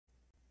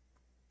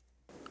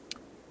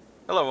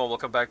Hello and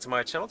welcome back to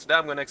my channel. Today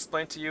I'm going to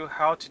explain to you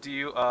how to do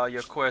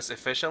your quest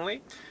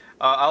efficiently.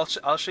 I'll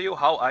show you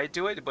how I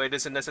do it, but it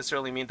doesn't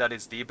necessarily mean that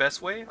it's the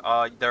best way.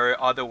 There are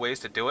other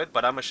ways to do it,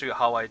 but I'm going to show you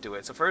how I do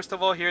it. So first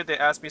of all, here they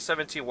asked me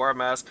 17 war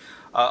mask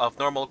of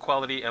normal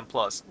quality and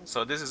plus.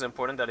 So this is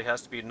important that it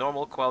has to be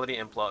normal quality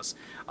and plus.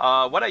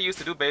 What I used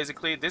to do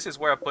basically, this is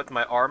where I put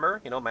my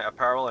armor, my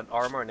apparel and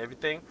armor and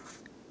everything.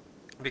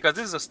 Because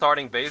this is a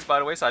starting base, by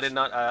the way, so I did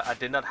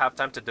not have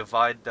time to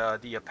divide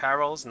the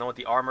apparels,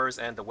 the armors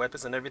and the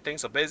weapons and everything.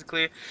 So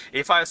basically,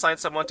 if I assign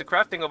someone to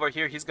crafting over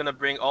here, he's gonna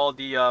bring all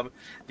the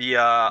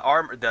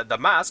armor, the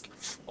mask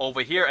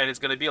over here, and it's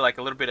gonna be like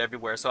a little bit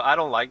everywhere. So I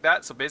don't like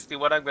that. So basically,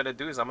 what I'm gonna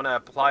do is I'm gonna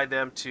apply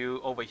them to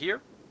over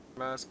here.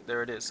 Mask,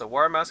 there it is. So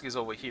war mask is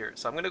over here.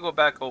 So I'm gonna go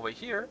back over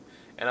here,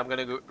 and I'm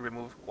gonna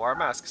remove war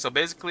mask. So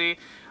basically,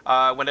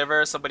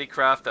 whenever somebody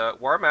craft a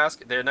war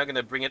mask, they're not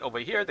gonna bring it over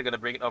here. They're gonna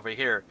bring it over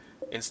here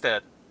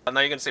instead. Now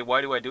you're gonna say,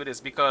 why do I do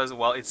this? Because,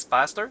 well, it's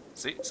faster.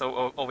 See,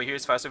 so over here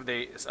is faster if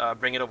they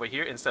bring it over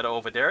here instead of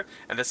over there.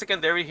 And the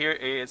secondary here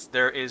is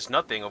there is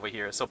nothing over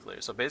here. So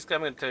basically,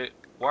 I'm gonna take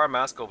war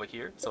mask over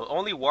here. So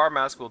only war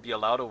mask will be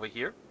allowed over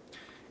here,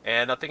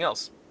 and nothing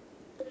else.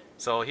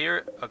 So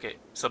here, okay.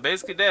 So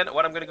basically, then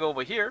what I'm gonna go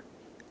over here,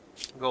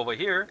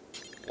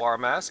 war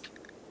mask,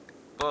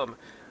 boom.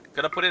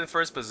 Gonna put it in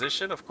first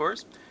position, of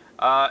course.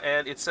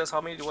 And it says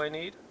how many do I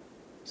need?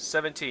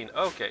 17.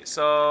 Okay,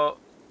 so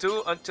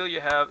do until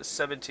you have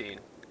 17.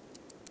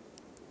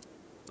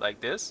 Like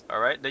this,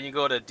 alright? Then you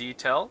go to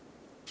detail.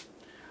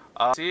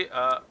 See,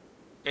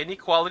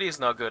 inequality is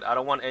not good. I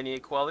don't want any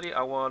equality.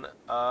 I want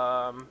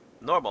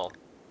normal.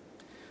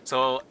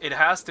 So it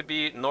has to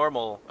be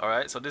normal, all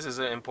right? So this is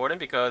important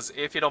because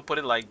if you put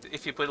it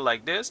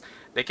like this,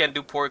 they can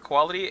do poor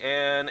quality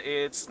and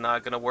it's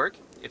not gonna work.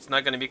 It's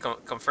not gonna be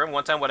confirmed.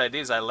 One time what I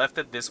did is I left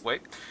it this way,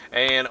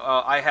 and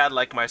I had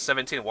like my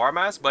 17 war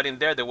masks, but in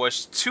there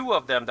was 2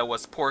 of them that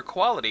was poor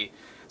quality.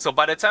 So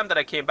by the time that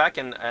I came back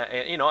and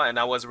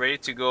I was ready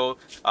to go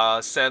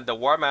send the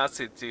war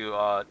mask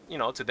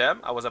to them,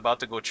 I was about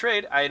to go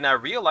trade, and I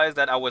realized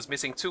that I was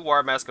missing 2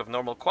 war masks of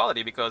normal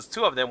quality because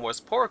 2 of them was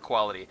poor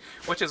quality,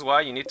 which is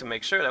why you need to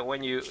make sure that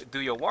when you do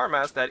your war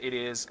mask that it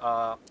is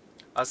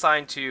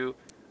assigned to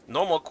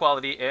normal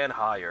quality and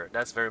higher.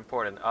 That's very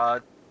important.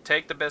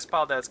 Take the best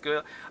pile, that's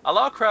good.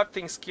 Allow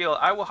crafting skill.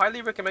 I will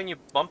highly recommend you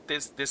bump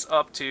this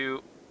up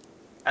to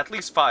at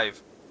least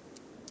 5.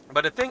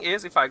 But the thing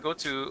is, if I go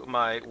to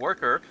my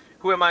worker,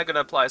 who am I going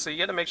to apply? So you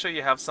got to make sure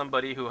you have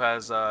somebody who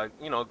has,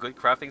 good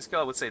crafting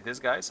skill. I would say this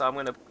guy. So I'm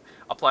going to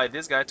apply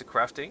this guy to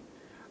crafting.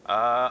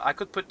 I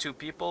could put 2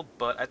 people,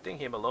 but I think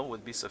him alone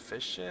would be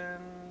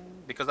sufficient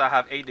because I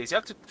have 8 days.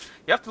 You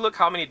have to look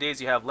how many days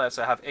you have left.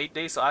 So I have 8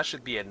 days, so I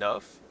should be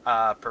enough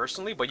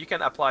personally. But you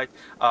can apply.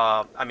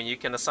 You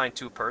can assign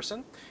 2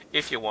 person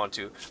if you want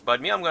to.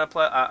 But me, I'm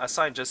gonna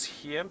assign just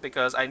him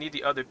because I need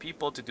the other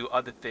people to do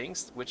other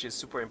things, which is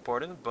super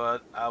important.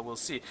 But I will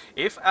see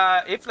if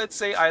let's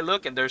say I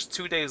look and there's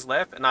 2 days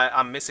left and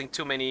I'm missing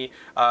too many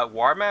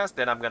war masks,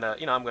 then I'm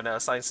gonna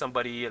assign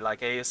somebody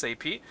like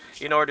ASAP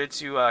in order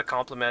to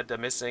complement the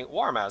missing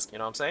war mask. You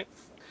know what I'm saying?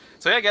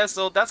 So yeah, guys.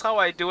 So that's how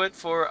I do it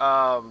for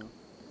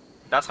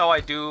that's how I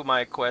do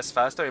my quest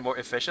faster and more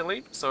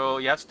efficiently. So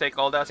you have to take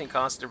all that in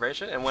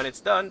consideration, and when it's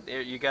done,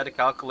 you got to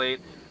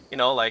calculate,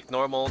 like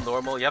normal.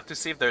 You have to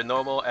see if they're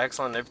normal,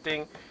 excellent, and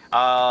everything.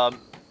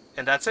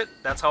 And that's it.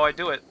 That's how I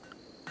do it.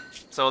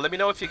 So let me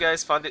know if you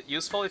guys found it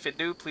useful. If you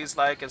do, please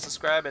like and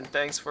subscribe, and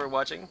thanks for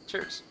watching.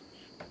 Cheers.